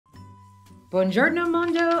Buongiorno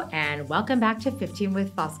mondo, and welcome back to 15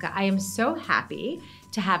 with Fosca. I am so happy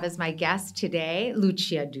to have as my guest today,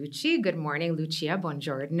 Lucia Ducci. Good morning, Lucia.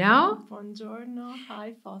 Buongiorno. Buongiorno.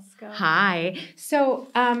 Hi, Fosca. Hi. So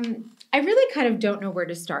I really kind of don't know where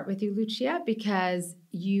to start with you, Lucia, because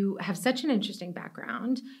you have such an interesting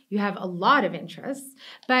background. You have a lot of interests.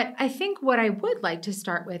 But I think what I would like to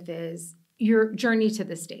start with is your journey to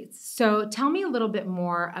the States. So tell me a little bit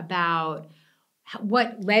more about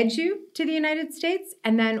what led you to the United States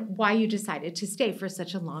and then why you decided to stay for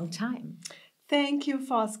such a long time. Thank you,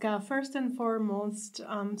 Fosca. First and foremost,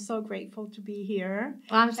 I'm so grateful to be here.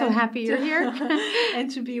 Well, I'm so happy you're here.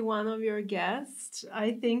 And to be one of your guests.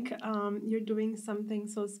 I think you're doing something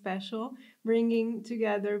so special, bringing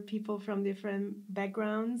together people from different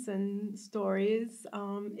backgrounds and stories.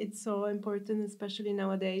 It's so important, especially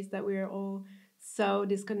nowadays, that we're all so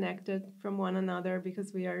disconnected from one another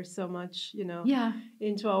because we are so much,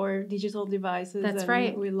 into our digital devices. That's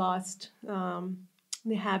right. We lost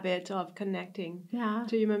the habit of connecting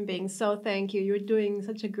to human beings. So thank you. You're doing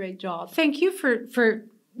such a great job. Thank you for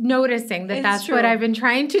noticing that. That's true. What I've been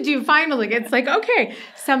trying to do. Finally, it's like, okay,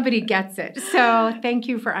 somebody gets it. So thank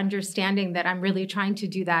you for understanding that I'm really trying to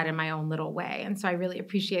do that in my own little way. And so I really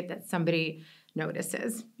appreciate that somebody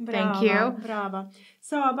notices. Thank you. Brava.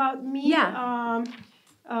 So about me,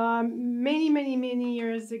 many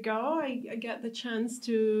years ago, I got the chance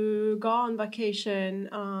to go on vacation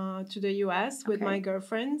to the U.S. with my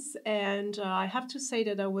girlfriends. And I have to say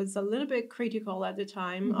that I was a little bit critical at the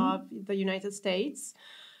time of the United States.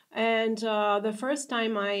 And the first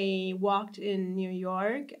time I walked in New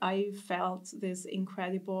York, I felt this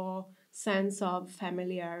incredible sense of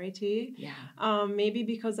familiarity. Maybe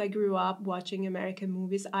because I grew up watching American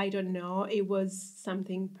movies, I don't know. It was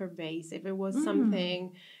something pervasive. It was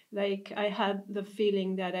something like I had the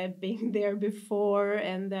feeling that I've been there before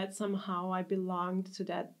and that somehow I belonged to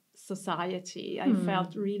that society. I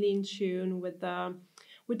felt really in tune with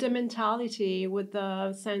the mentality, with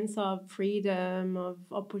the sense of freedom, of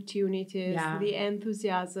opportunities, the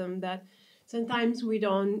enthusiasm that sometimes we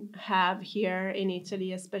don't have here in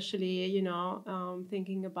Italy, especially,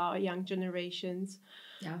 thinking about young generations.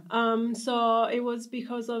 So it was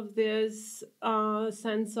because of this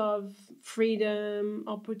sense of freedom,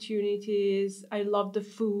 opportunities. I love the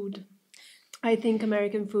food. I think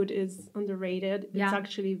American food is underrated. It's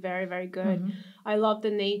actually very, very good. I love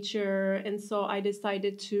the nature. And so I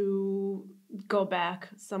decided to go back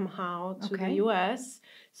somehow to the U.S.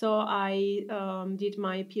 So I did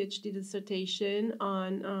my PhD dissertation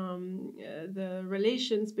on the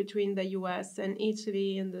relations between the U.S. and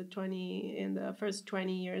Italy in the first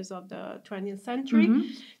 20 years of the 20th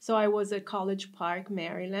century. So I was at College Park,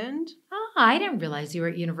 Maryland. Oh, I didn't realize you were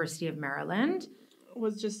at University of Maryland.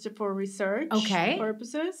 Was just for research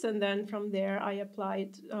purposes. And then from there, I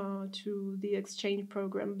applied to the exchange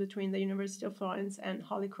program between the University of Florence and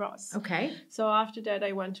Holy Cross. So after that,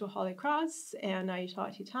 I went to Holy Cross and I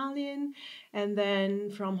taught Italian. And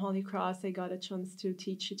then from Holy Cross, I got a chance to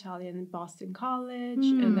teach Italian in Boston College.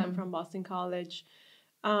 And then from Boston College,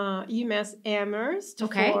 UMass Amherst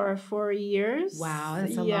for 4 years. Wow,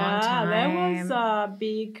 that's a long time. That was a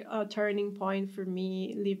big turning point for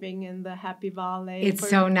me living in the Happy Valley. It's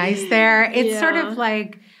so nice there. It's sort of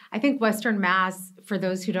like, I think Western Mass, for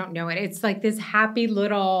those who don't know it, it's like this happy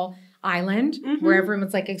little island where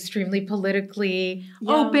everyone's like extremely politically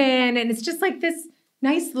open. And it's just like this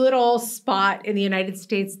nice little spot in the United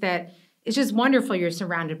States that it's just wonderful. You're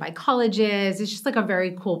surrounded by colleges. It's just like a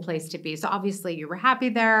very cool place to be. So obviously you were happy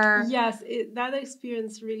there. Yes, that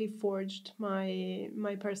experience really forged my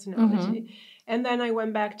personality. And then I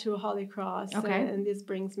went back to Holy Cross. And this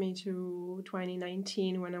brings me to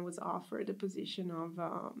 2019 when I was offered the position of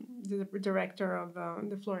the director of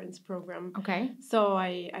the Florence program. So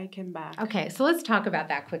I came back. So let's talk about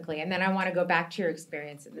that quickly. And then I want to go back to your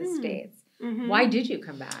experience in the States. Why did you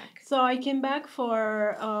come back? So I came back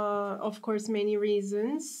for, of course, many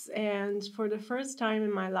reasons. And for the first time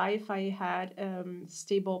in my life, I had a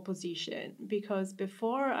stable position. Because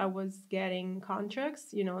before I was getting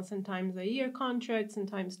contracts, sometimes a year contract,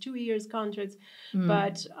 sometimes 2 years contracts.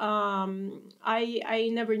 But I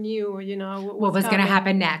never knew, what was going to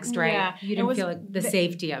happen next, right? Yeah. You didn't feel like the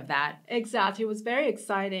safety of that. Exactly. It was very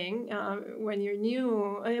exciting when you're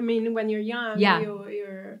new. I mean, when you're young,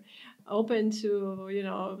 you're open to,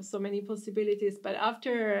 so many possibilities. But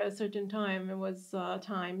after a certain time, it was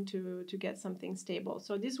time to get something stable.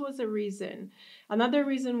 So this was a reason. Another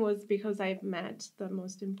reason was because I've met the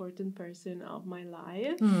most important person of my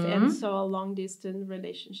life. And so a long distance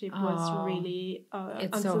relationship was really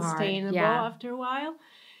unsustainable after a while.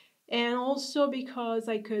 And also because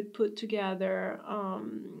I could put together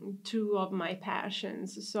two of my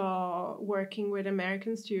passions. So working with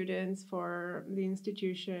American students for the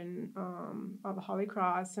institution of Holy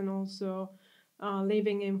Cross, and also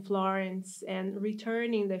living in Florence and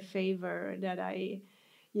returning the favor that I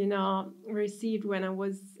received when I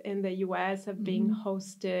was in the US, of being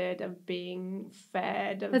hosted, of being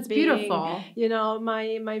fed, of That's being, beautiful.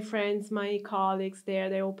 My friends, my colleagues there,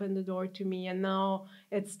 they opened the door to me, and now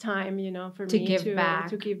it's time, for To me give to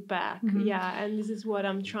back. give back. Yeah, and this is what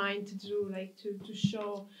I'm trying to do, like to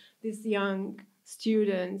show these young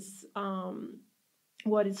students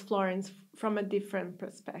what is Florence from a different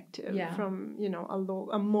perspective, from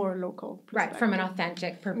a more local perspective. Right, from an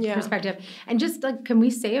authentic perspective. And just like, can we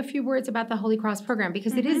say a few words about the Holy Cross program?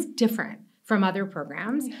 Because it is different from other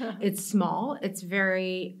programs. Yeah. It's small. It's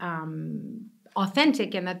very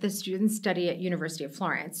authentic in that the students study at University of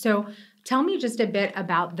Florence. So tell me just a bit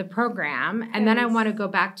about the program, and then I want to go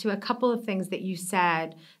back to a couple of things that you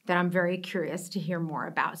said that I'm very curious to hear more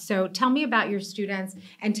about. So tell me about your students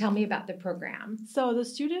and tell me about the program. So the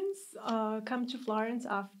students come to Florence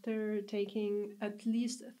after taking at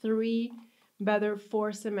least 3, better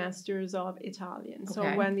 4 semesters of Italian. Okay. So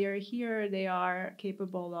when they're here, they are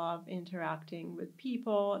capable of interacting with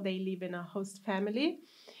people. They live in a host family.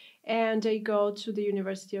 And they go to the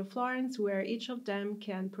University of Florence, where each of them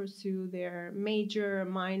can pursue their major,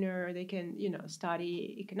 minor. They can,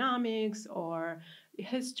 study economics or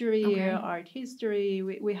history, art history.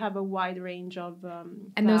 We have a wide range of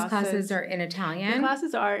and those classes are in Italian? The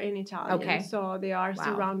classes are in Italian. Okay. So they are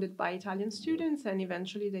surrounded by Italian students, and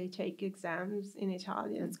eventually they take exams in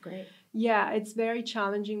Italian. That's great. Yeah, it's very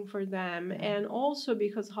challenging for them. And also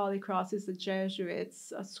because Holy Cross is a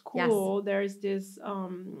Jesuits school, there's this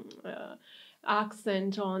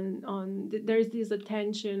accent there's this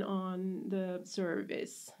attention on the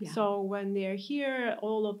service. Yeah. So when they're here,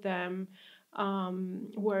 all of them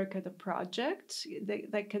work at a project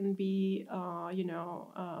that can be,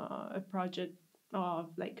 a project of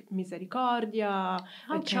like Misericordia,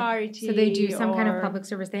 a charity. So they do some kind of public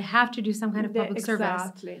service. They have to do some kind of public service.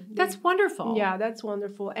 Exactly. That's wonderful. Yeah, that's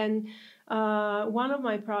wonderful. And one of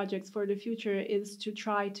my projects for the future is to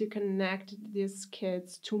try to connect these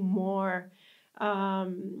kids to more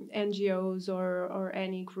NGOs or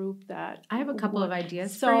any group that... I have a couple of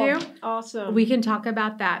ideas for you. Awesome. We can talk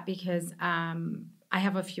about that because I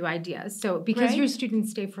have a few ideas. So because your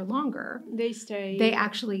students stay for longer. They stay. They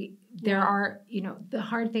actually, there are, the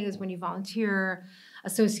hard thing is when you volunteer,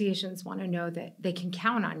 associations want to know that they can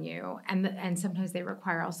count on you. And sometimes they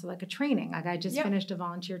require also like a training. Like I just finished a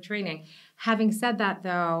volunteer training. Having said that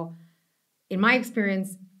though, in my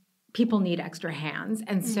experience, people need extra hands.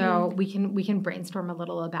 And so we can brainstorm a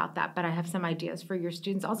little about that. But I have some ideas for your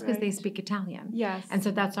students also because they speak Italian. Yes. And so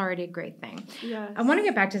that's already a great thing. Yes. I want to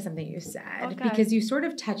get back to something you said because you sort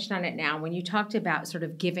of touched on it now when you talked about sort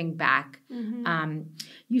of giving back.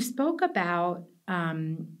 You spoke about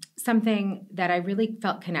something that I really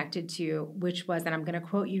felt connected to, which was, and I'm going to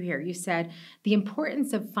quote you here, you said, the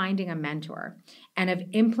importance of finding a mentor and of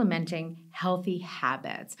implementing healthy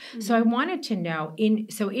habits. So I wanted to know, in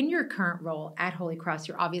your current role at Holy Cross,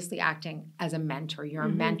 you're obviously acting as a mentor. You're a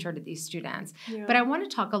mentor to these students. Yeah. But I want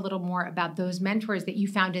to talk a little more about those mentors that you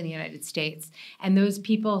found in the United States and those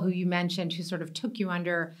people who you mentioned who sort of took you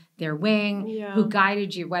under their wing, who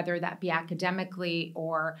guided you, whether that be academically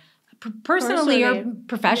or personally or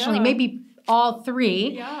professionally, maybe all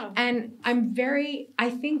three. Yeah. And I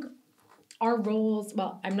think our roles,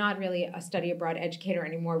 well, I'm not really a study abroad educator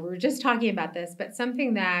anymore. We were just talking about this, but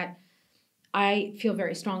something that I feel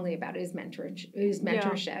very strongly about is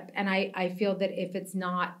mentorship. Yeah. And I feel that if it's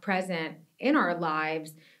not present in our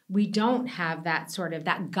lives, we don't have that sort of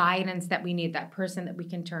that guidance that we need, that person that we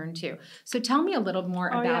can turn to. So tell me a little more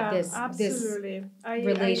about this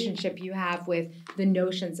relationship you have with the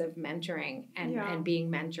notions of mentoring and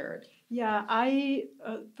being mentored. Yeah,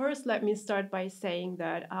 first let me start by saying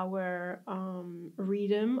that our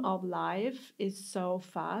rhythm of life is so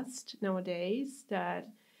fast nowadays that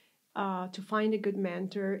to find a good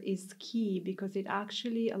mentor is key because it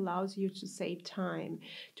actually allows you to save time.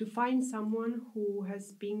 To find someone who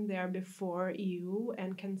has been there before you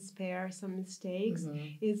and can spare some mistakes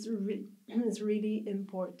is really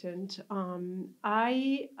important.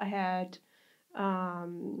 I had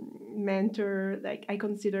mentor, like I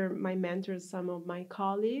consider my mentors some of my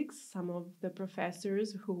colleagues, some of the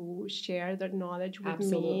professors who share their knowledge with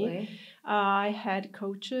me. I had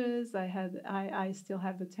coaches, I still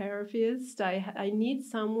have the therapist. I need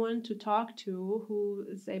someone to talk to who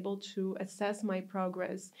is able to assess my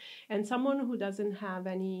progress, and someone who doesn't have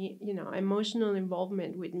any, emotional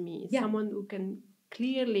involvement with me, someone who can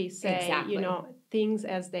clearly say, things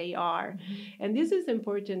as they are. And this is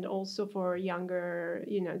important also for younger,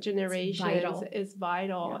 generations. It's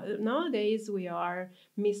vital. Nowadays, we are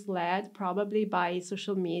misled probably by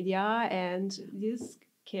social media, and these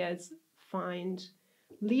kids find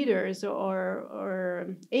leaders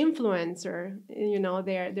or influencer,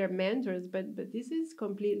 their mentors, but this is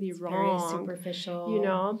completely wrong. Very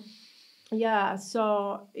superficial. Yeah,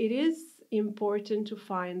 so it is important to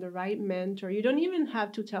find the right mentor. You don't even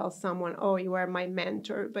have to tell someone, "Oh, you are my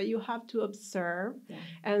mentor," but you have to observe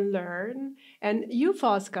and learn. And you,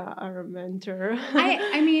 Fosca, are a mentor.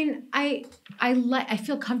 I mean, I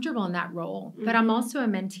feel comfortable in that role, but I'm also a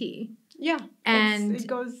mentee. Yeah, and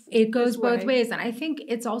it goes both ways. And I think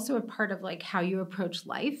it's also a part of like how you approach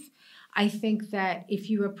life. I think that if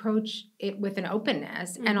you approach it with an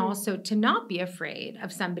openness and also to not be afraid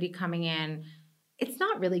of somebody coming in, it's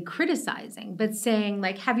not really criticizing, but saying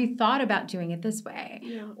like, have you thought about doing it this way?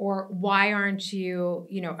 Or why aren't you,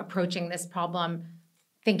 approaching this problem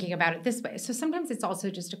thinking about it this way? So sometimes it's also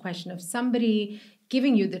just a question of somebody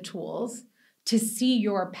giving you the tools to see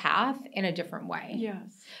your path in a different way.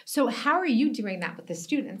 Yes. So how are you doing that with the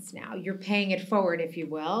students now? You're paying it forward, if you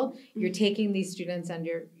will. You're taking these students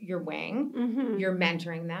under your wing. You're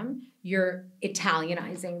mentoring them. You're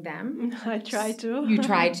Italianizing them. I try to. You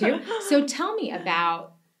try to. So tell me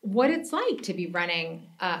about what it's like to be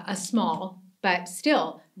running a small, but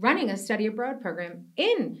still running a study abroad program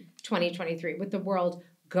in 2023 with the world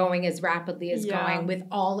going as rapidly as going, with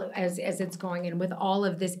all as it's going, and with all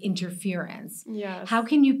of this interference. Yes. How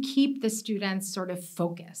can you keep the students sort of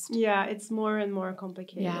focused? Yeah, it's more and more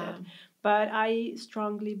complicated. Yeah. But I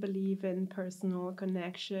strongly believe in personal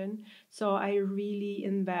connection. So I really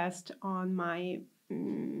invest on my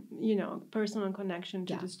personal connection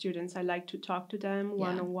to the students. I like to talk to them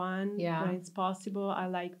one-on-one when it's possible. I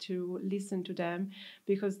like to listen to them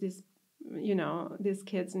because these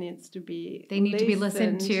kids needs to be to be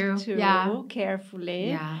listened to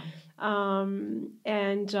carefully.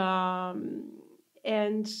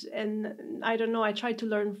 And I don't know, I try to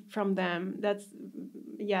learn from them. That's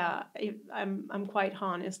I'm quite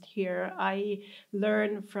honest here. I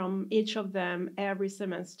learn from each of them every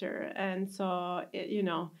semester, and so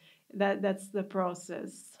that's the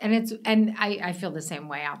process. And I feel the same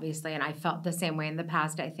way, obviously, and I felt the same way in the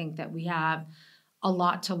past. I think that we have a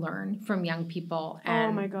lot to learn from young people.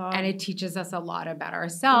 And, oh my God. And it teaches us a lot about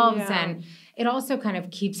ourselves. And it also kind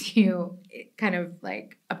of keeps you kind of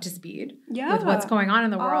like up to speed with what's going on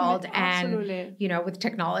in the world. Absolutely. And, with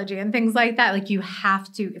technology and things like that. Like you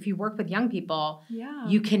have to, if you work with young people,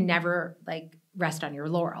 you can never like rest on your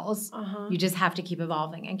laurels. You just have to keep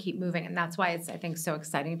evolving and keep moving. And that's why it's, I think, so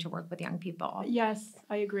exciting to work with young people. Yes,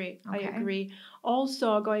 I agree. Okay. I agree.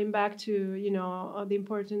 Also, going back to, the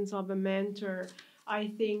importance of a mentor, I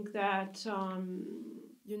think that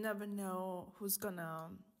you never know who's going to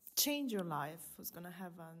change your life, who's going to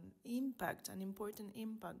have an important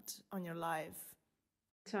impact on your life.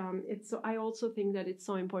 I also think that it's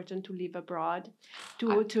so important to live abroad,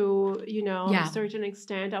 to a certain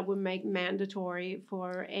extent. I would make mandatory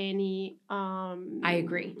for any I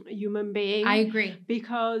agree. human being. I agree,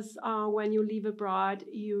 because when you live abroad,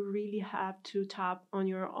 you really have to tap on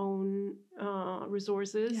your own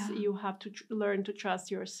resources. You have to learn to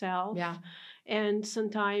trust yourself. And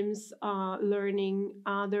sometimes learning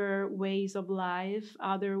other ways of life,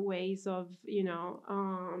 other ways of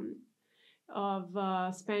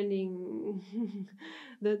spending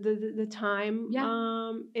the time.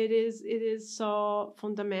 It is so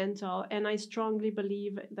fundamental, and I strongly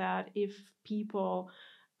believe that if people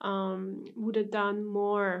would have done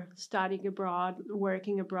more studying abroad,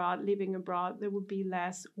 working abroad, living abroad, there would be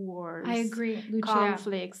less wars. I agree, Lucia.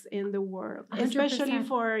 Conflicts in the world, 100%. Especially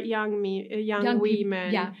for young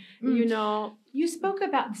women. You spoke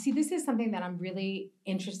about, this is something that I'm really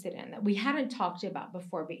interested in that we hadn't talked about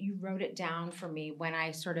before, but you wrote it down for me when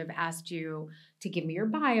I sort of asked you to give me your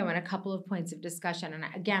bio and a couple of points of discussion. And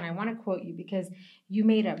again, I want to quote you because you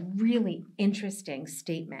made a really interesting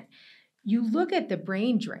statement. You look at the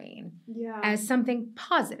brain drain as something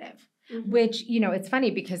positive, which, it's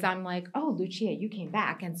funny because I'm like, oh, Lucia, you came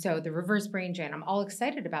back. And so the reverse brain drain, I'm all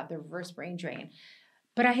excited about the reverse brain drain.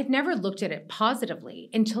 But I had never looked at it positively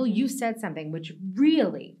until you said something which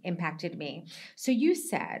really impacted me. So you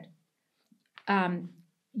said,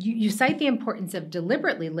 you cite the importance of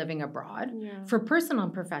deliberately living abroad for personal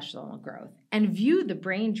and professional growth and view the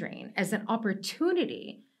brain drain as an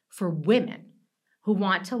opportunity for women who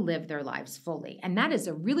want to live their lives fully. And that is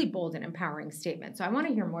a really bold and empowering statement. So I want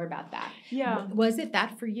to hear more about that. Yeah. Was it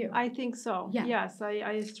that for you? I think so. Yeah. Yes,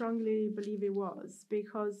 I strongly believe it was,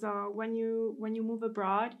 because when you move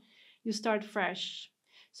abroad, you start fresh.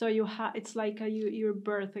 So it's like your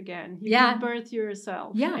birth again. You give birth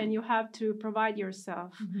yourself, and you have to provide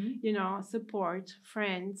yourself, support,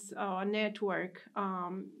 friends, network.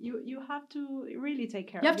 You have to really take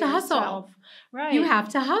care of yourself. You have to hustle. Right. You have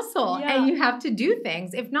to hustle, and you have to do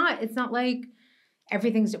things. If not, it's not like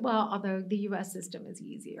everything's, well, although the US system is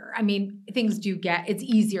easier. I mean, things do it's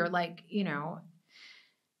easier, like, no?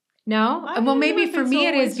 Well, maybe for me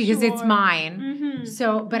it is because it's mine. Mm-hmm.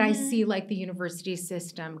 So, but I see like the university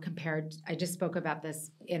system I just spoke about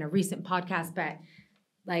this in a recent podcast, but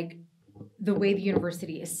like the way the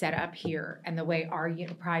university is set up here and the way our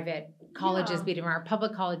private colleges, be it our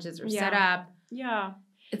public colleges are set up. Yeah.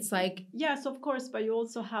 It's like... Yes, of course, but you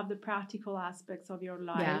also have the practical aspects of your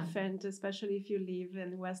life, and especially if you live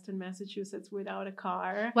in Western Massachusetts without a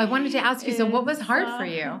car. Well, I wanted to ask you, so what was hard for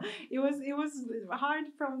you? It was hard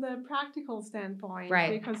from the practical standpoint,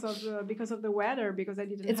 right? Because of the weather, because I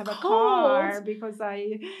didn't have a cold. Car, because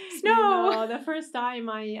snow. The first time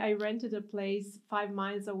I rented a place 5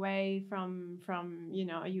 miles away from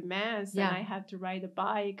UMass, and I had to ride a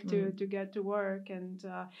bike to get to work, and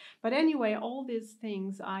but anyway, all these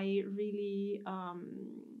things I'm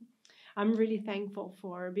really thankful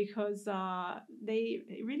for, because they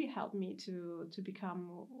really helped me to become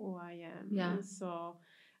who I am. Yeah. And so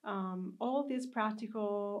all these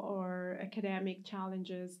practical or academic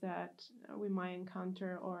challenges that we might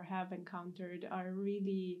encounter or have encountered are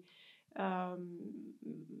really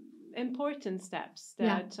important steps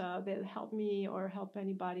that that help me or help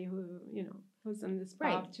anybody who's on this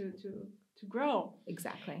path to grow.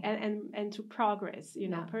 Exactly. And to progress,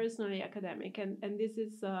 personally, academic, and this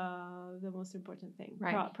is the most important thing.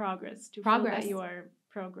 Right. Progress. Feel that you are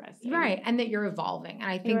progressing. Right, and that you're evolving. And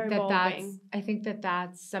I think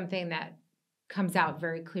that's something that comes out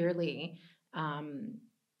very clearly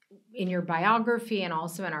in your biography and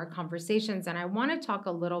also in our conversations. And I want to talk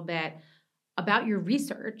a little bit about your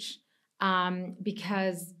research,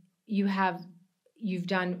 because you've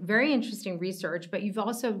done very interesting research, but you've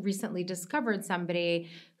also recently discovered somebody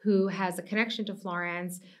who has a connection to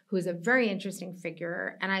Florence, who is a very interesting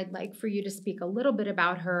figure. And I'd like for you to speak a little bit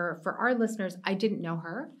about her. For our listeners, I didn't know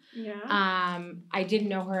her. Yeah. I didn't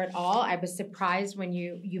know her at all. I was surprised when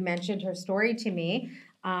you mentioned her story to me.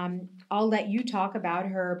 I'll let you talk about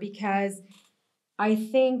her, because I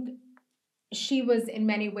think she was in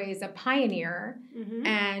many ways a pioneer,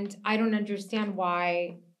 and I don't understand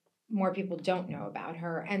why more people don't know about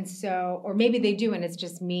her. And so, or maybe they do and it's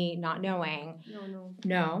just me not knowing.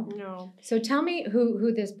 No. So tell me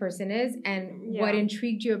who this person is and what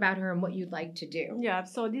intrigued you about her and what you'd like to do. Yeah,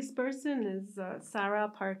 so this person is Sarah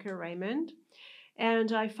Parker Raymond.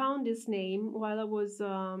 And I found this name while I was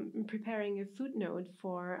preparing a footnote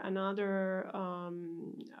for an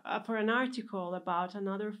article about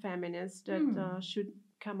another feminist that should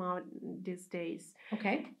come out these days.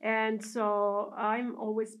 Okay. And so I'm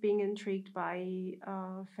always being intrigued by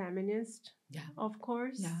feminist, of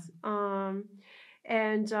course. Yeah.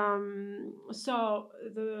 So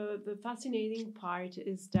the fascinating part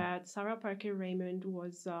is that Sarah Parker Raymond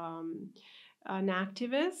was an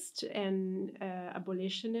activist and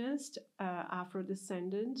abolitionist,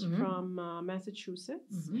 Afro-descendant from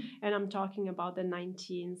Massachusetts. And I'm talking about the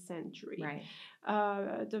 19th century. Right.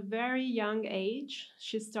 At a very young age,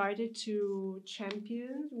 she started to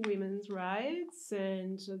champion women's rights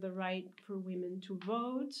and the right for women to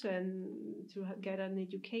vote and to get an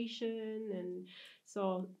education, and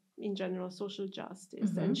so in general social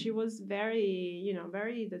justice. And she was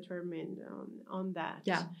very determined on that.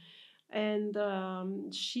 Yeah. And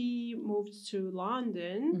she moved to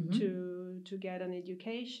London to get an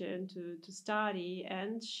education, to study,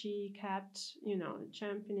 and she kept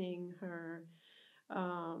championing her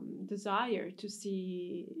desire to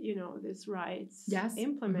see these rights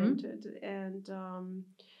implemented. And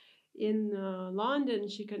in London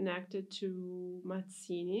she connected to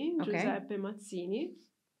Giuseppe Mazzini.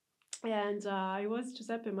 And it was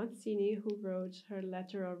Giuseppe Mazzini who wrote her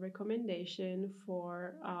letter of recommendation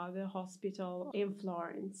for the hospital in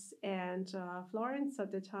Florence. And Florence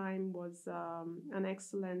at the time was an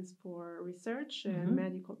excellence for research and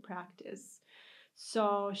medical practice.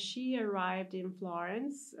 So she arrived in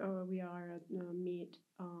Florence. We are at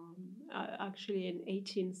actually in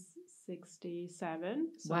 1867.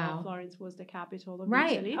 So Wow. Florence was the capital of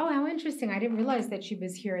Right. Italy. Oh, how interesting. I didn't realize that she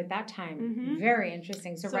was here at that time. Very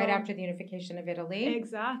interesting. So right after the unification of Italy.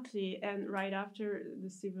 Exactly. And right after the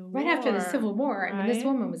Civil War. Right after the Civil War. Right? I mean, this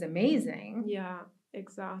woman was amazing. Yeah,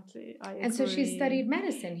 exactly. I agree. And so she studied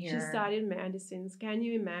medicine here. She studied medicine. Can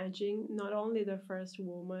you imagine not only the first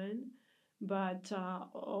woman, but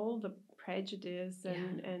all the prejudice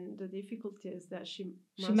and the difficulties that she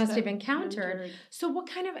must have encountered. So what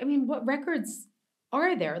records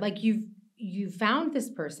are there? Like you found this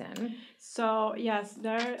person. So yes,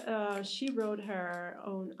 there she wrote her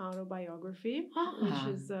own autobiography, which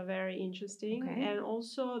is very interesting. Okay. And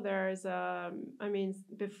also there's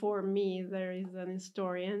before me there is an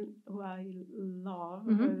historian who I love.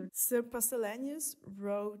 Sir Pastellanius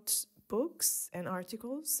wrote books and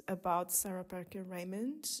articles about Sarah Parker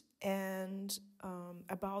Raymond and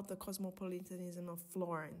about the cosmopolitanism of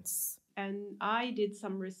Florence. And I did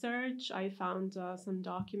some research. I found some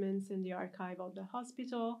documents in the archive of the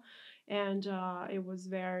hospital. And it was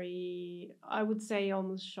very, I would say,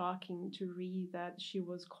 almost shocking to read that she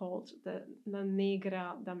was called the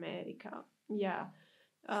Negra d'America. Yeah.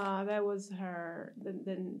 That was her,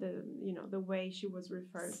 the way she was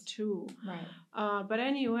referred to. Right. But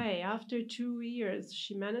anyway, after 2 years,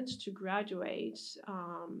 she managed to graduate,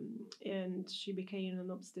 and she became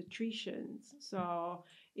an obstetrician. So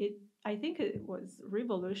I think it was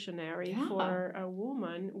revolutionary for a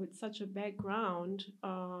woman with such a background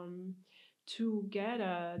to get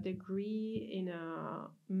a degree in a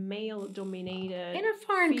male-dominated in a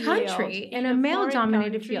foreign country, in a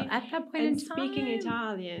male-dominated field at that point in time. Speaking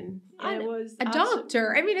Italian, it was a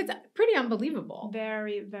doctor. I mean, it's pretty unbelievable.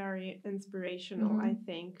 Very, very inspirational, I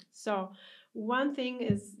think. So one thing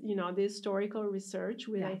is, the historical research,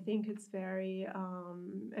 which I think it's very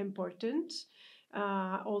important.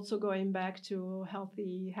 Also going back to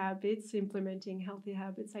healthy habits, implementing healthy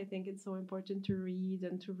habits, I think it's so important to read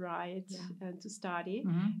and to write and to study.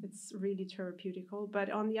 It's really therapeutical. But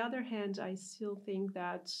on the other hand, I still think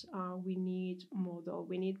that we need model,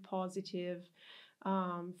 we need positive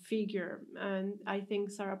figure. And I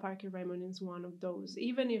think Sarah Parker Raymond is one of those,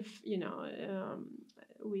 even if,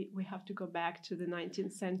 we have to go back to the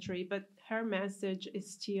 19th century, but her message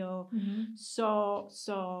is still so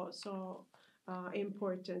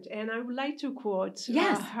important. And I would like to quote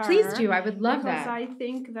her. Please do. I would love that. Because I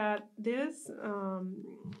think that this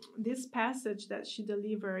passage that she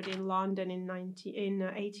delivered in London in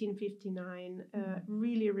 1859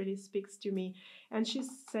 really, really speaks to me. And she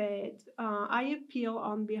said, I appeal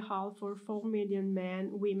on behalf of 4 million men,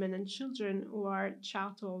 women, and children who are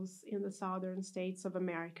chattels in the southern states of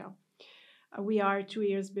America. We are 2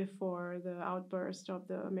 years before the outburst of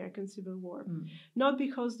the American Civil War. Not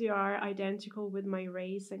because they are identical with my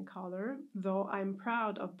race and color, though I'm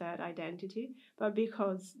proud of that identity, but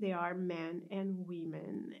because they are men and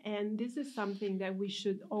women. And this is something that we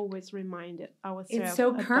should always remind ourselves about. It's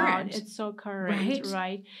so current. It's so current,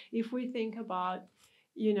 right? If we think about,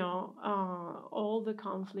 all the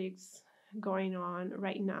conflicts going on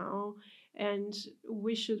right now, and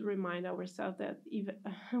we should remind ourselves that even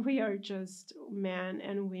we are just men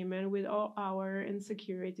and women with all our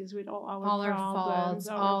insecurities, with all our problems,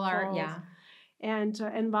 our faults.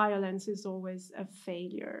 And violence is always a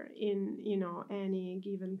failure in any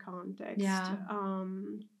given context.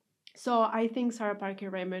 So I think Sarah Parker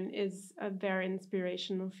Raymond is a very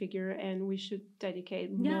inspirational figure, and we should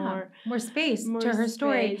dedicate more space to her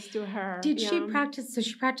story. To her. Did she practice? So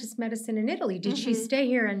she practiced medicine in Italy. Did she stay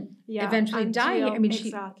here and eventually die here? I mean,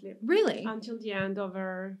 exactly. Really? Until the end of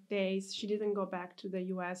her days, she didn't go back to the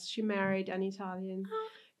U.S. She married an Italian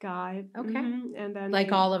guy. Okay. And then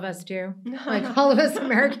all of us do. Like all of us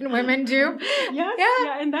American women do.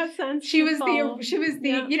 Yeah, in that sense. She was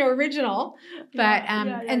the original. But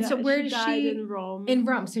and so where is she? In Rome. In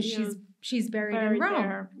Rome. So she's buried in Rome.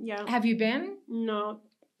 There. Yeah. Have you been? No.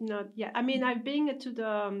 Not yet. I mean, I've been to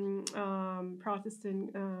the Protestant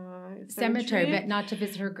cemetery, but not to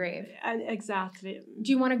visit her grave. Exactly.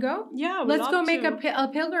 Do you want to go? Yeah, let's go make a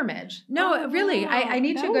pilgrimage. No, really, I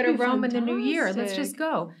need to go to Rome in the new year. Let's just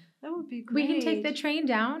go. That would be great. We can take the train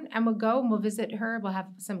down, and we'll go and we'll visit her. We'll have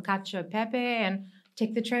some cacio e pepe and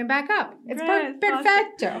take the train back up. It's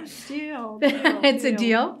perfecto. Deal. It's a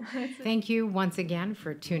deal. Thank you once again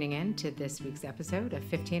for tuning in to this week's episode of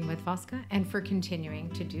 15 with Fosca and for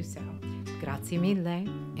continuing to do so. Grazie mille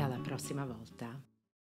e alla prossima volta.